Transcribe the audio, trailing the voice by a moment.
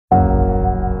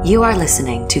You are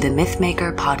listening to the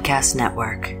Mythmaker Podcast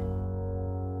Network.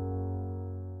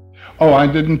 Oh, I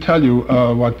didn't tell you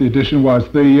what the edition was.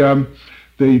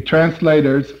 The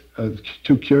translators,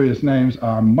 two curious names,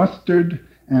 are Mustard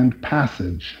and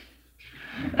Passage.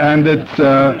 And it's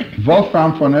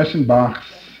Wolfram von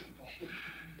Eschenbach's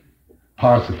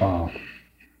Parsifal.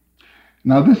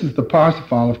 Now, this is the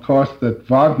Parsifal, of course, that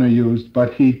Wagner used,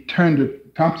 but he turned it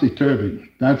topsy-turvy.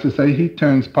 That's to say, he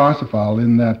turns Parsifal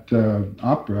in that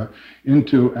opera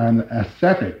into an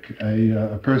ascetic,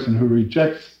 a person who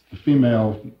rejects the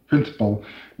female principle,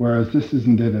 whereas this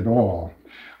isn't it at all.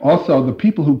 Also, the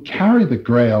people who carry the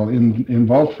Grail in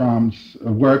Wolfram's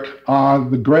work are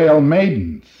the Grail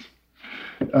maidens.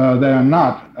 They are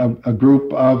not a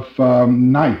group of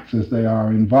knights as they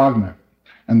are in Wagner.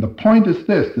 And the point is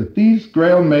this, that these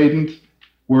Grail maidens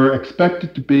were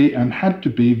expected to be and had to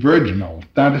be virginal.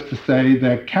 That is to say,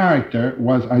 their character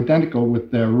was identical with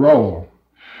their role.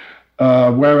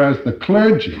 Whereas the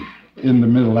clergy in the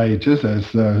Middle Ages,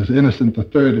 as Innocent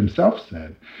III himself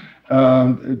said,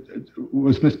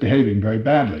 was misbehaving very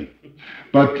badly.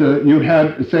 But you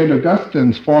had St.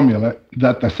 Augustine's formula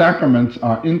that the sacraments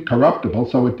are incorruptible,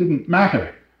 so it didn't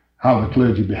matter how the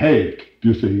clergy behaved,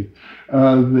 you see.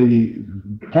 The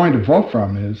point of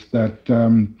Wolfram is that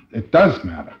it does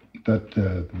matter, that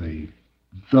the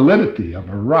validity of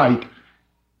a rite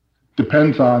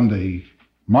depends on the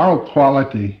moral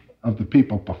quality of the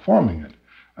people performing it.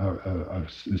 A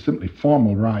simply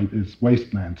formal rite is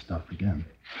wasteland stuff again.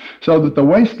 So that the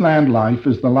wasteland life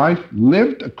is the life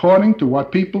lived according to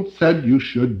what people said you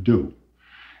should do.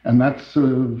 And that's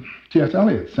T.S.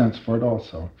 Eliot's sense for it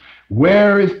also.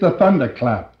 Where is the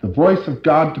thunderclap, the voice of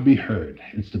God to be heard?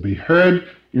 It's to be heard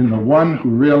in the one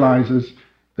who realizes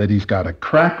that he's got to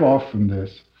crack off from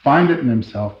this, find it in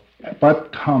himself,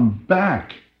 but come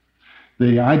back.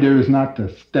 The idea is not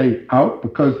to stay out,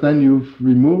 because then you've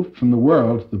removed from the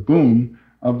world the boon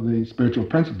of the spiritual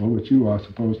principle which you are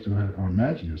supposed to have, or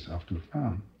imagine yourself to have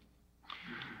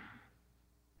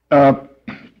found.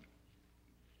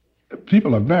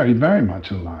 People are very, very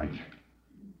much alike.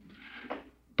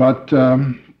 But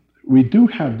we do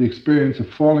have the experience of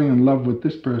falling in love with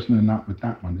this person and not with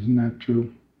that one. Isn't that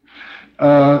true?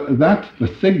 That's the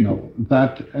signal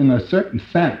that, in a certain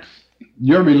sense,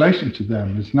 your relation to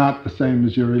them is not the same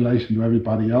as your relation to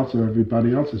everybody else or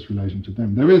everybody else's relation to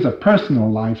them. There is a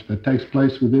personal life that takes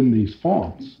place within these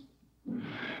forms.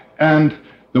 And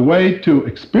the way to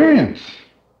experience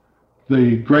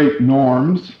the great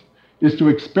norms is to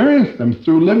experience them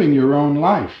through living your own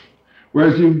life.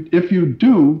 Whereas if you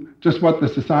do just what the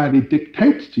society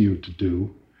dictates to you to do,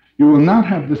 you will not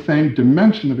have the same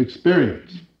dimension of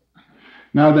experience.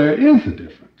 Now, there is a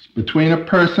difference between a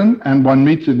person, and one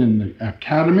meets it in the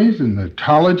academies, in the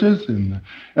colleges,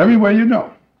 everywhere you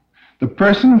know. The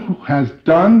person who has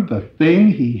done the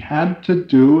thing he had to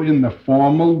do in the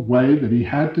formal way that he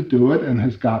had to do it and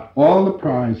has got all the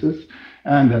prizes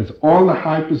and has all the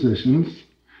high positions,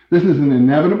 this is an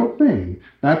inevitable thing.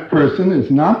 That person is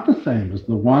not the same as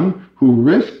the one who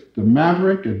risked the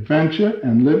maverick adventure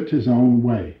and lived his own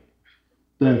way.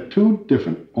 They're two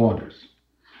different orders.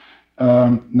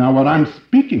 Now, what I'm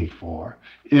speaking for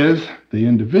is the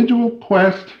individual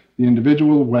quest, the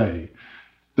individual way.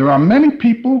 There are many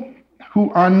people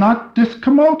who are not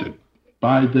discommoded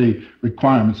by the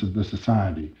requirements of the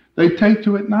society. They take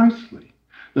to it nicely.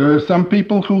 There are some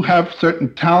people who have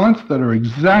certain talents that are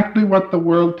exactly what the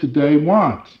world today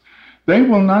wants. They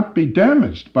will not be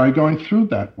damaged by going through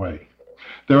that way.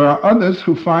 There are others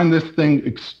who find this thing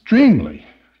extremely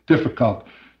difficult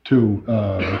to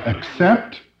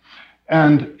accept.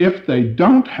 And if they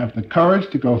don't have the courage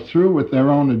to go through with their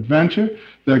own adventure,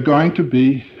 they're going to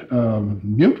be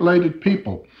mutilated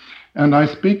people. And I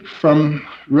speak from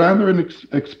rather an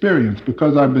experience,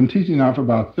 because I've been teaching now for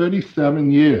about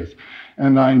 37 years.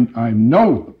 And I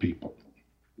know the people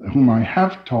whom I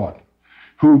have taught,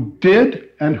 who did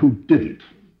and who didn't.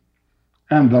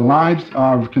 And the lives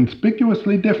are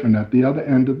conspicuously different at the other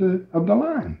end of the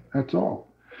line. That's all.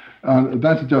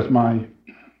 That's just my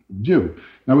view.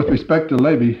 Now, with respect to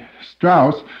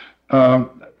Levi-Strauss,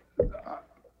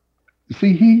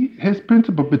 his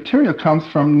principal material comes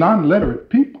from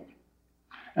non-literate people.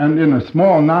 And in a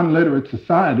small non-literate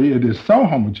society, it is so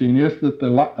homogeneous that the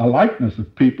likeness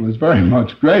of people is very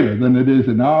much greater than it is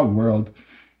in our world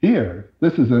here.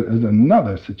 This is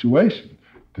another situation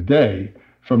today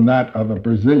from that of a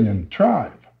Brazilian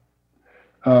tribe.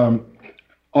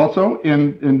 Also,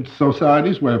 in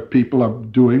societies where people are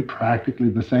doing practically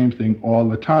the same thing all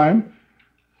the time,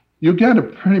 you get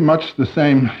pretty much the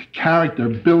same character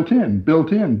built in,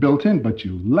 but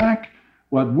you lack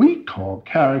what we call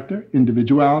character,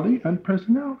 individuality, and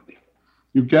personality.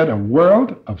 You get a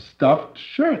world of stuffed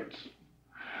shirts.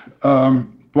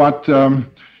 What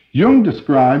Jung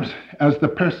describes as the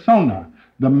persona,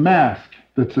 the mask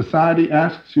that society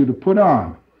asks you to put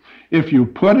on. If you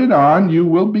put it on, you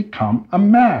will become a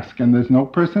mask, and there's no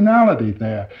personality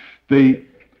there. The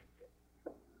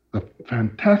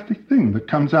fantastic thing that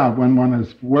comes out when one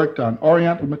has worked on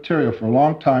Oriental material for a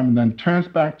long time and then turns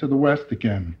back to the West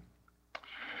again.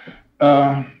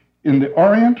 In the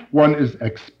Orient, one is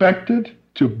expected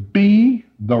to be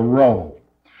the role,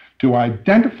 to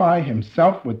identify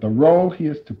himself with the role he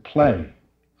is to play.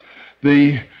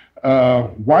 The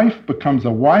wife becomes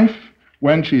a wife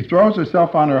when she throws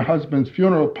herself on her husband's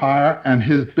funeral pyre and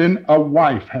has been a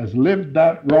wife, has lived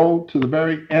that role to the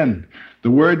very end.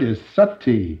 The word is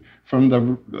sati, from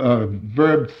the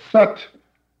verb sat,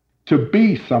 to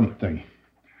be something.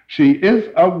 She is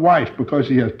a wife because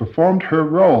she has performed her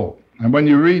role. And when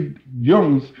you read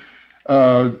Jung's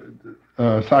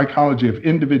psychology of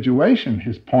individuation,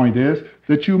 his point is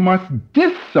that you must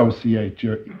dissociate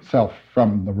yourself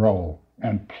from the role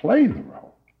and play the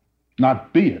role,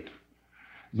 not be it.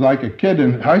 It's like a kid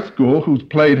in high school who's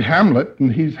played Hamlet,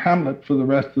 and he's Hamlet for the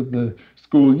rest of the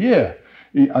school year.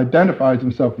 He identifies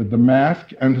himself with the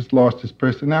mask and has lost his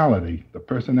personality. The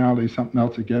personality is something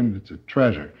else again. It's a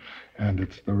treasure, and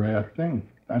it's the rare thing.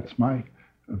 That's my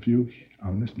view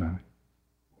on this matter.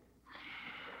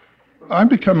 I've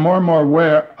become more and more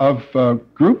aware of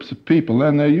groups of people,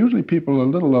 and they're usually people a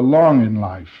little along in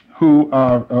life, who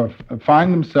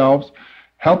find themselves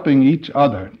helping each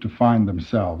other to find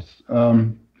themselves.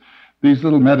 These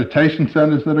little meditation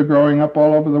centers that are growing up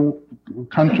all over the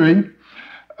country,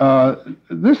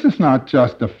 this is not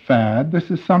just a fad. This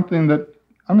is something that,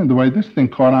 I mean, the way this thing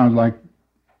caught on is like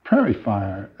prairie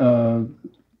fire.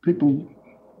 People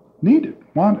need it,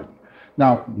 want it.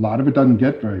 Now, a lot of it doesn't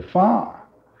get very far.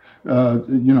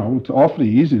 It's awfully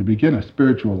easy to begin a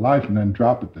spiritual life and then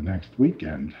drop it the next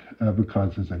weekend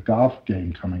because there's a golf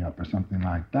game coming up or something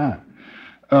like that.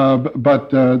 But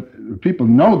people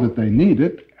know that they need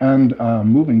it and are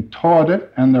moving toward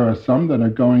it, and there are some that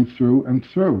are going through and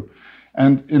through.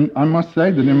 And I must say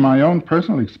that in my own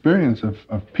personal experience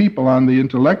of people on the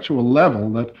intellectual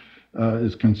level that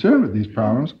is concerned with these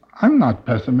problems, I'm not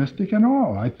pessimistic at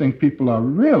all. I think people are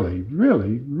really,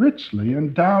 really richly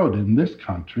endowed in this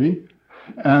country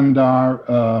and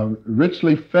are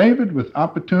richly favored with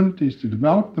opportunities to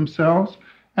develop themselves,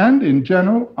 and in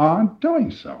general are doing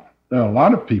so. There are a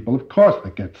lot of people, of course,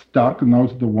 that get stuck, and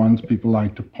those are the ones people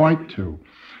like to point to.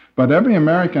 But every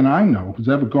American I know who's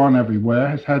ever gone everywhere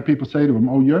has had people say to him,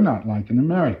 "Oh, you're not like an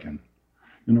American."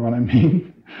 You know what I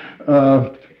mean?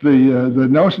 The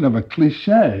notion of a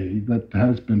cliche that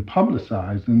has been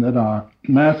publicized and that our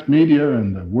mass media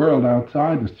and the world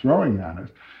outside is throwing at us,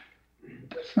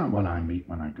 that's not what I meet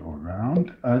when I go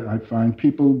around. I find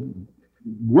people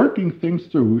working things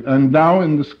through. And now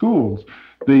in the schools,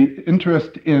 the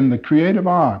interest in the creative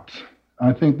arts,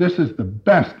 I think this is the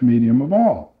best medium of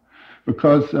all.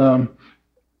 Because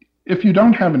if you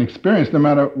don't have an experience, no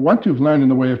matter what you've learned in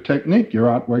the way of technique, your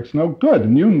artwork's no good.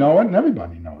 And you know it, and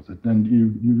everybody knows it.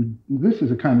 And this is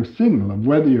a kind of signal of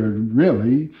whether you're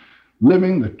really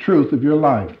living the truth of your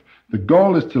life. The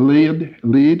goal is to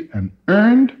lead an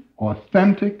earned,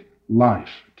 authentic life,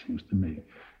 it seems to me.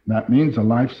 That means a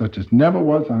life such as never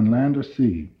was on land or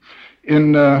sea.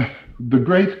 In the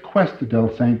great Cuesta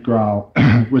del St. Graal,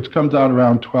 which comes out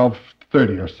around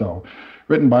 1230 or so,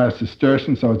 written by a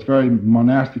Cistercian, so it's very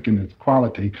monastic in its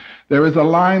quality, there is a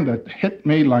line that hit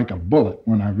me like a bullet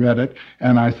when I read it,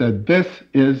 and I said, this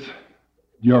is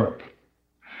Europe.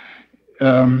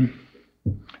 The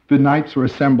knights were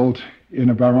assembled in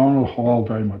a baronial hall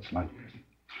very much like this.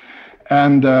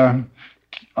 And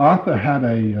Arthur had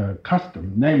a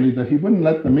custom, namely that he wouldn't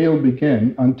let the meal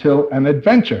begin until an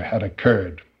adventure had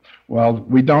occurred. Well,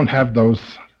 we don't have those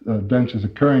adventures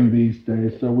occurring these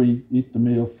days, so we eat the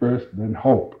meal first, then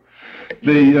hope.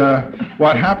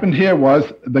 What happened here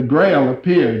was the Grail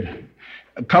appeared,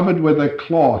 covered with a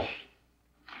cloth,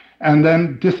 and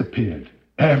then disappeared.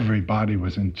 Everybody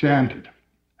was enchanted.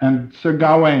 And Sir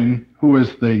Gawain, who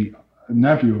was the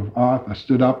nephew of Arthur,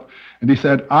 stood up and he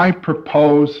said, I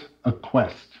propose a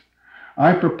quest.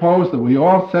 I propose that we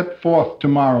all set forth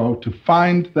tomorrow to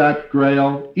find that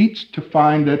Grail, each to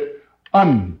find it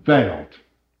unveiled.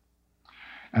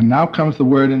 And now comes the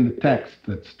word in the text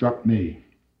that struck me.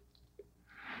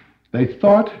 They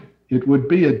thought it would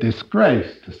be a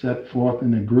disgrace to set forth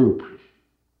in a group.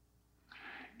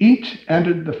 Each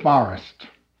entered the forest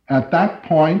at that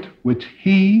point which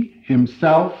he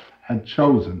himself had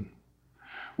chosen,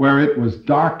 where it was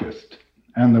darkest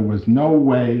and there was no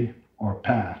way or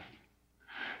path.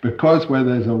 Because where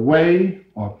there's a way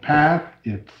or path,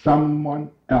 it's someone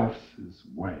else's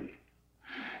way.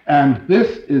 And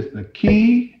this is the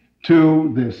key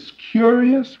to this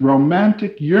curious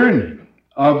romantic yearning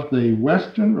of the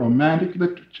Western romantic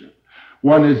literature.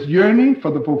 One is yearning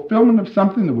for the fulfillment of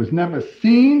something that was never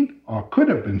seen or could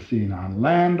have been seen on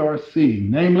land or sea,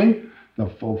 namely the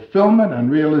fulfillment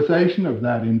and realization of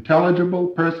that intelligible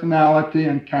personality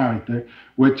and character,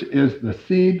 which is the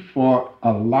seed for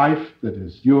a life that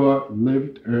is your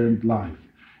lived, earned life.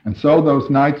 And so those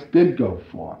knights did go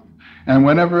forth. And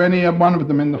whenever any one of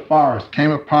them in the forest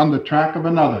came upon the track of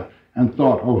another and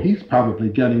thought, oh, he's probably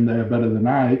getting there better than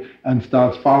I, and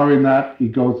starts following that, he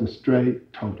goes astray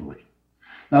totally.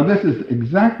 Now, this is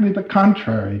exactly the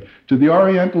contrary to the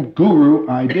Oriental guru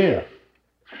idea,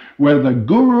 where the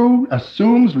guru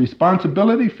assumes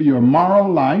responsibility for your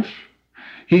moral life.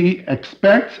 He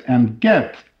expects and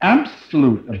gets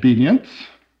absolute obedience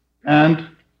and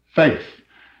faith.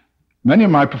 Many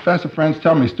of my professor friends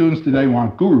tell me students today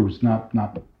want gurus, not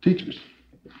teachers.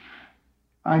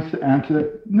 I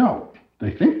answer, no.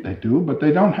 They think they do, but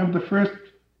they don't have the first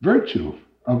virtue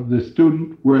of the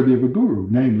student worthy of a guru,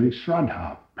 namely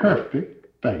Shraddha, perfect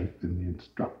faith in the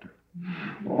instructor.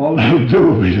 All they'll do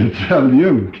will be to tell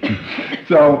you.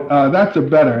 So that's a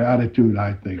better attitude,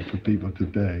 I think, for people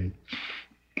today.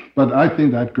 But I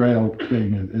think that Grail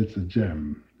thing, it's a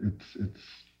gem. It's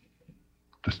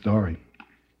the story.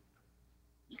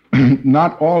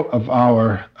 Not all of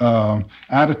our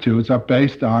attitudes are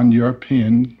based on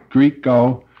European,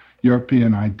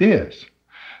 Greco-European ideas.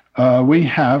 We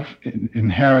have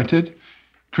inherited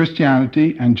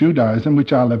Christianity and Judaism,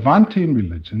 which are Levantine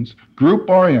religions,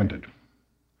 group-oriented,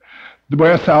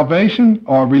 where salvation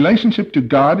or relationship to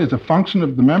God is a function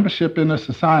of the membership in a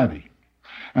society.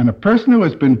 And a person who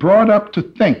has been brought up to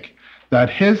think that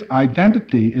his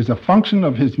identity is a function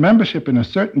of his membership in a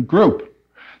certain group,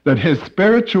 that his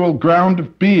spiritual ground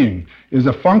of being is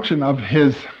a function of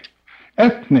his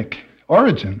ethnic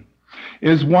origin,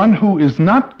 is one who is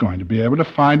not going to be able to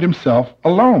find himself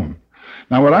alone.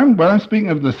 Now, when I'm speaking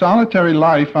of the solitary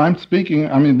life,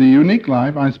 the unique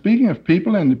life, I'm speaking of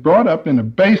people brought up in a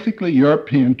basically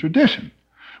European tradition.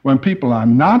 When people are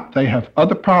not, they have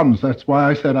other problems. That's why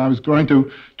I said I was going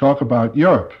to talk about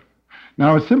Europe.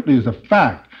 Now, it simply is a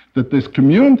fact that this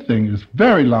commune thing is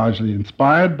very largely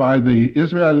inspired by the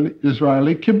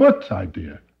Israeli kibbutz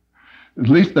idea. At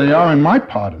least they are in my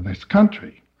part of this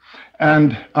country.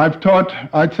 And I've taught,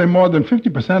 I'd say more than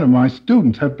 50% of my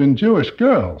students have been Jewish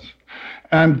girls.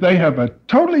 And they have a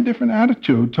totally different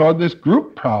attitude toward this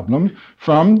group problem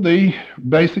from the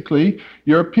basically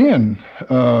European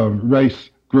race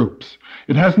groups.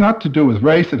 It has not to do with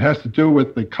race, it has to do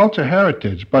with the culture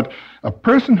heritage. But a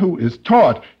person who is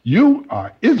taught, you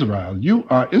are Israel, you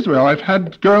are Israel. I've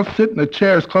had girls sit in a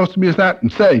chair as close to me as that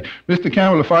and say, Mr.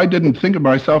 Campbell, if I didn't think of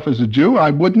myself as a Jew, I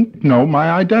wouldn't know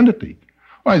my identity.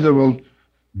 Well, I said, well,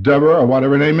 Deborah, or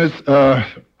whatever her name is,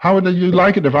 how would you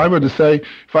like it if I were to say,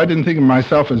 if I didn't think of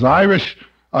myself as Irish,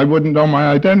 I wouldn't know my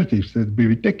identity? So it'd be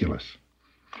ridiculous.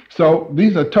 So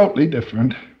these are totally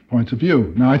different points of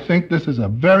view. Now, I think this is a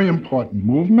very important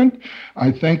movement.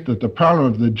 I think that the problem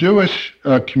of the Jewish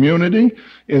community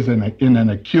is in an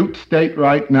acute state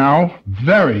right now,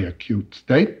 very acute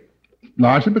state,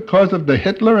 largely because of the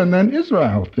Hitler and then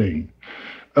Israel thing.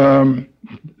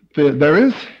 There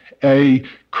is a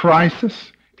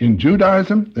crisis in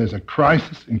Judaism, there's a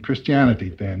crisis in Christianity.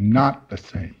 They're not the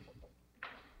same.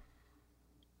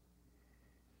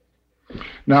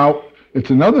 Now,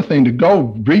 it's another thing to go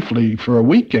briefly for a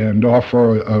weekend or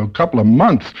for a couple of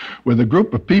months with a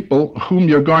group of people whom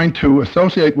you're going to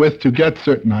associate with to get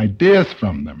certain ideas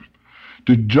from them,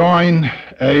 to join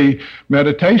a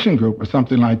meditation group or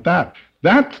something like that.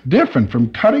 That's different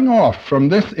from cutting off from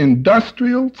this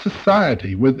industrial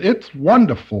society with its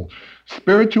wonderful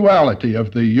spirituality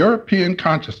of the European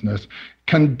consciousness,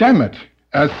 condemn it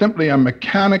as simply a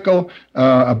mechanical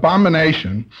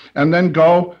abomination, and then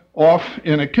go off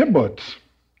in a kibbutz.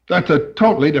 That's a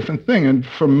totally different thing. And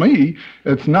for me,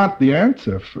 it's not the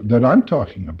answer that I'm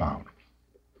talking about.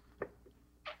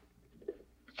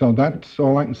 So that's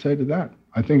all I can say to that.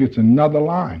 I think it's another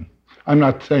line. I'm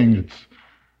not saying it's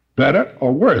better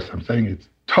or worse. I'm saying it's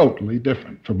totally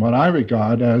different from what I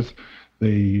regard as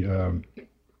the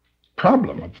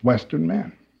problem of Western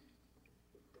man.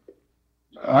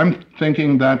 I'm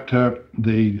thinking that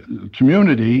the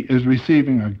community is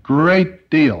receiving a great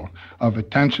deal of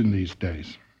attention these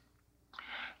days.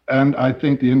 And I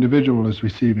think the individual is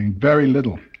receiving very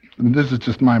little. And this is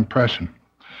just my impression.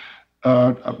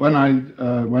 When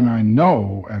I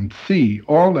know and see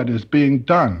all that is being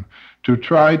done to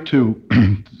try to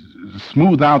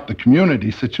smooth out the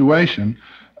community situation,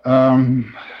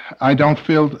 I don't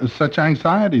feel such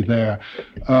anxiety there.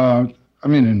 I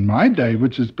mean, in my day,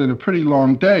 which has been a pretty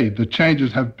long day, the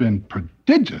changes have been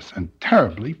prodigious and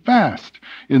terribly fast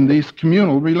in these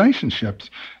communal relationships.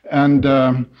 And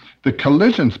the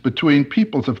collisions between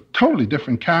peoples of totally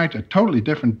different character, totally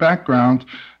different backgrounds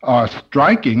are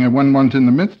striking. And when one's in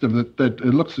the midst of it, that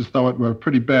it looks as though it were a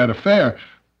pretty bad affair.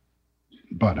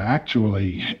 But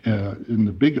actually, in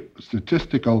the big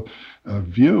statistical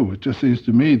view, it just seems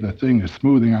to me the thing is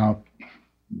smoothing out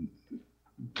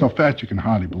so fast you can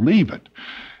hardly believe it.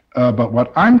 But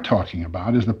what I'm talking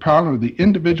about is the problem of the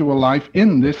individual life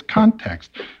in this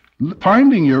context.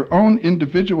 Finding your own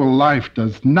individual life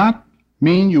does not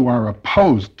mean you are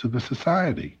opposed to the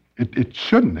society. It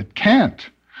shouldn't. It can't.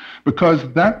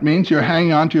 Because that means you're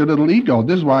hanging on to your little ego.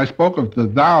 This is why I spoke of the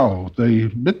thou, the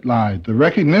Mitleid, the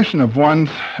recognition of one's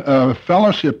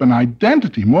fellowship and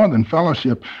identity, more than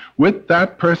fellowship, with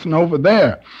that person over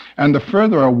there. And the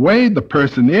further away the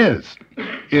person is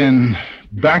in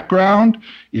background,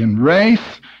 in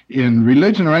race, in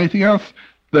religion, or anything else,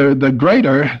 the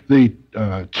greater the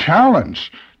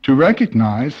challenge to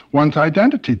recognize one's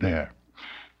identity there.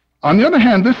 On the other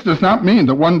hand, this does not mean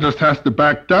that one just has to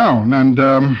back down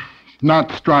and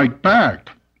not strike back.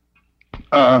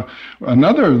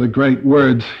 Another of the great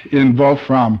words in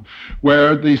Wolfram,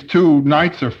 where these two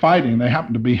knights are fighting, they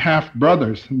happen to be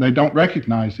half-brothers, and they don't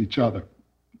recognize each other.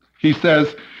 He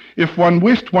says, if one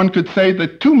wished, one could say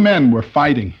that two men were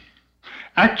fighting.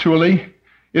 Actually,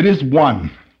 it is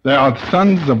one. They are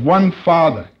sons of one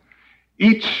father,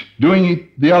 each doing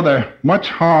the other much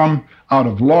harm out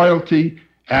of loyalty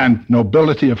and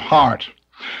nobility of heart.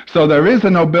 So there is a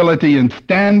nobility in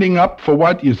standing up for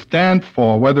what you stand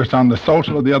for, whether it's on the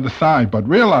social or the other side, but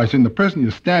realizing the person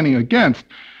you're standing against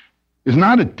is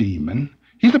not a demon.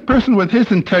 He's a person with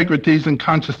his integrities and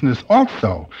consciousness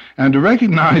also. And to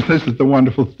recognize this is the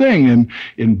wonderful thing.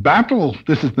 In battle,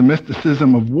 this is the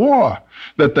mysticism of war,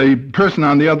 that the person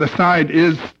on the other side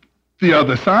is the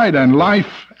other side, and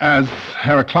life, as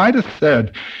Heraclitus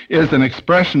said, is an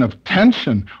expression of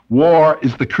tension. War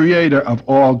is the creator of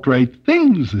all great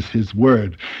things, is his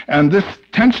word. And this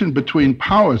tension between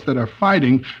powers that are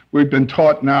fighting, we've been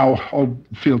taught now,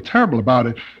 feel terrible about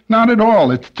it. Not at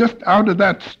all. It's just out of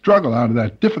that struggle, out of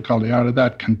that difficulty, out of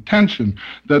that contention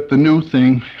that the new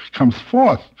thing comes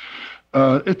forth.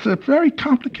 It's a very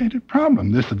complicated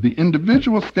problem, this of the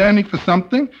individual standing for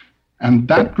something, and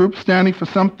that group standing for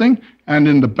something, and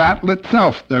in the battle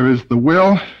itself, there is the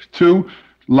will to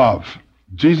love.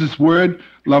 Jesus' word,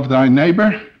 love thy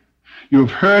neighbor. You have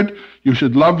heard you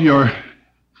should love your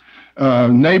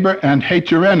neighbor and hate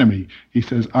your enemy. He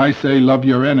says, I say love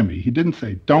your enemy. He didn't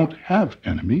say don't have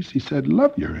enemies. He said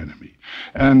love your enemy.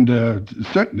 And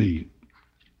certainly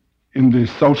in the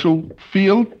social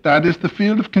field, that is the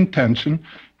field of contention.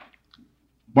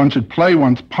 One should play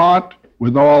one's part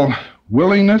with all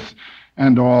willingness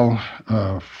and all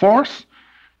force,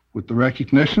 with the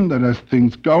recognition that as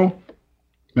things go,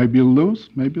 maybe you'll lose,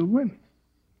 maybe you'll win.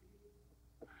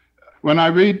 When I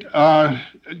read,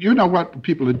 you know what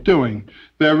people are doing.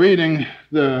 They're reading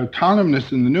the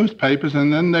columnists in the newspapers,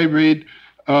 and then they read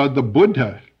the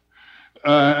Buddha,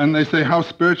 and they say how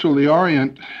spiritual the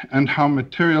Orient and how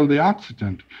material the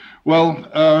Occident.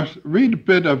 Well, read a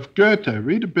bit of Goethe,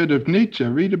 read a bit of Nietzsche,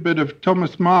 read a bit of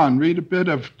Thomas Mann, read a bit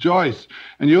of Joyce,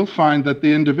 and you'll find that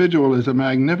the individual is a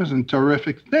magnificent,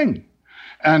 terrific thing.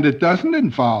 And it doesn't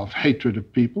involve hatred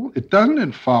of people. It doesn't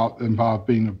involve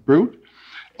being a brute.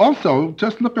 Also,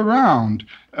 just look around.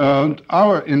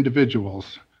 Our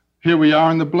individuals. Here we are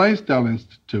in the Blaisdell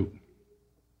Institute.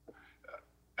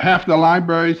 Half the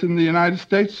libraries in the United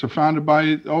States are founded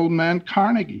by old man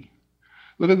Carnegie.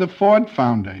 Look at the Ford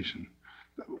Foundation.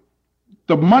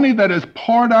 The money that is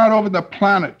poured out over the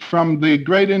planet from the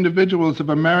great individuals of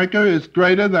America is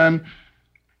greater than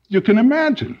you can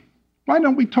imagine. Why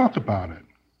don't we talk about it?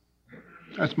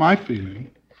 That's my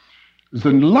feeling. There's a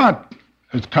lot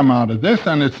has come out of this,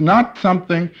 and it's not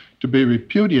something to be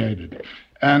repudiated.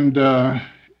 And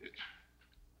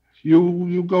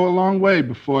you go a long way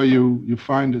before you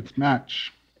find its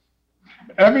match.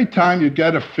 Every time you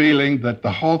get a feeling that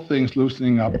the whole thing's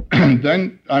loosening up,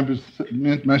 then I was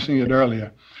mentioning it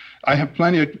earlier, I have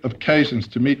plenty of occasions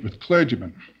to meet with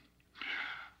clergymen.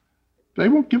 They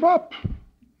won't give up.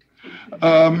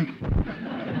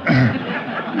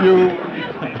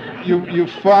 You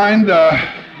find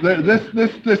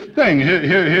this thing.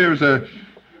 Here's a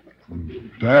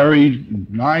very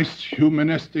nice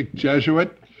humanistic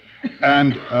Jesuit,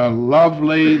 and a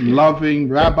lovely, loving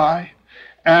rabbi,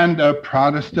 and a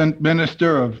Protestant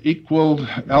minister of equal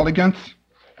elegance,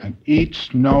 and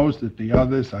each knows that the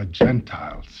others are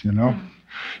Gentiles,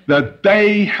 that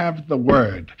they have the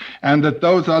word, and that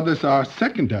those others are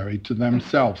secondary to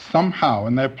themselves somehow,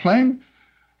 and they're playing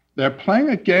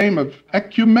a game of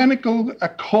ecumenical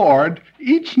accord,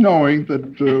 each knowing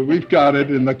that we've got it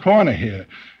in the corner here.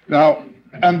 Now,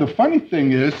 and the funny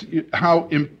thing is how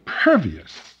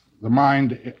impervious the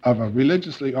mind of a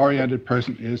religiously oriented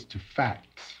person is to facts.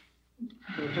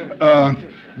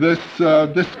 This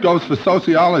goes for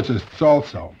sociologists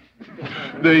also.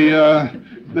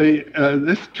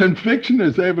 This conviction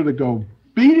is able to go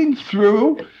beating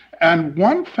through, and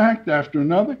one fact after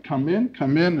another come in,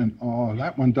 and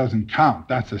that one doesn't count.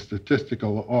 That's a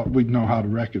statistical, or we know how to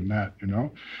reckon that,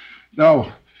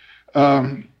 No.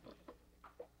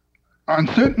 In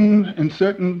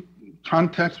certain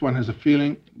contexts, one has a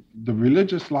feeling the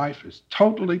religious life is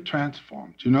totally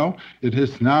transformed. It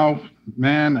is now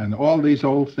man, and all these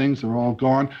old things are all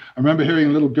gone. I remember hearing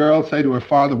a little girl say to her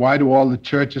father, "Why do all the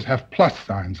churches have plus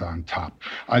signs on top?"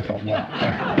 I thought, wow.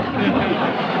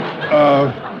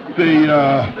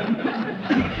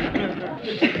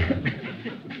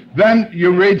 Then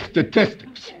you read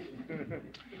statistics.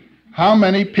 How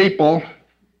many people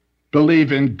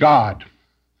believe in God?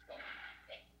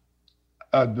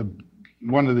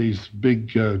 One of these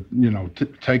big,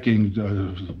 taking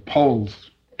polls,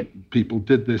 people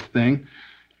did this thing.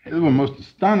 It was the most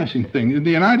astonishing thing. In the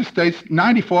United States,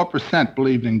 94%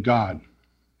 believed in God.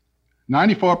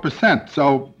 94%.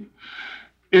 So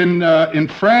in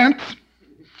France,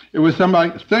 it was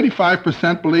something like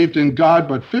 35% believed in God,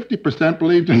 but 50%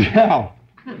 believed in hell.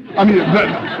 I mean,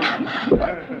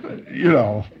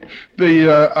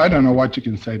 I don't know what you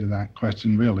can say to that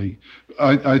question, really.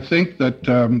 I think that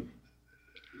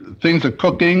things are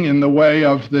cooking in the way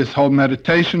of this whole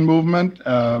meditation movement,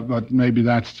 but maybe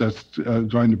that's just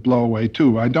going to blow away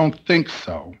too. I don't think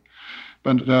so,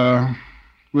 but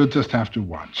we'll just have to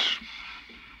watch.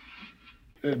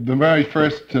 The very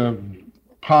first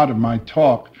part of my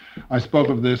talk, I spoke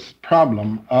of this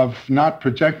problem of not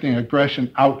projecting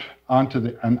aggression out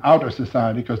onto an outer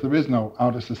society, because there is no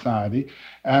outer society,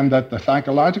 and that the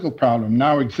psychological problem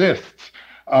now exists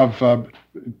of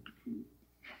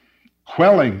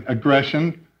quelling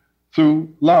aggression through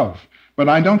love. But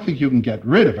I don't think you can get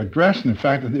rid of aggression. In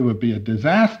fact, it would be a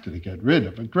disaster to get rid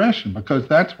of aggression, because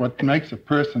that's what makes a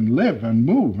person live and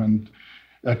move and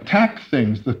attack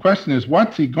things. The question is,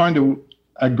 what's he going to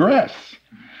aggress?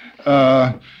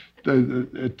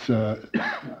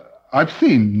 I've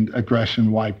seen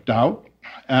aggression wiped out,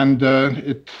 and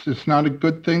it's not a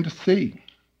good thing to see.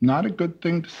 Not a good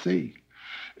thing to see.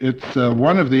 It's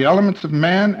one of the elements of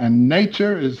man, and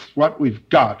nature is what we've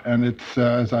got. And it's,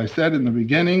 as I said in the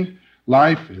beginning,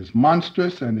 life is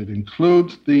monstrous, and it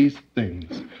includes these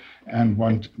things. And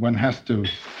one has to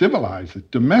civilize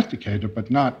it, domesticate it, but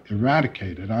not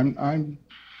eradicate it. I'm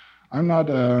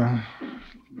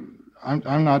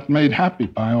not made happy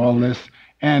by all this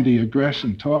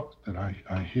anti-aggression talk that I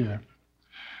hear.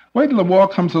 Wait till the war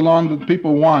comes along that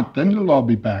people want, then it'll all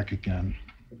be back again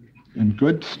in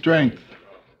good strength.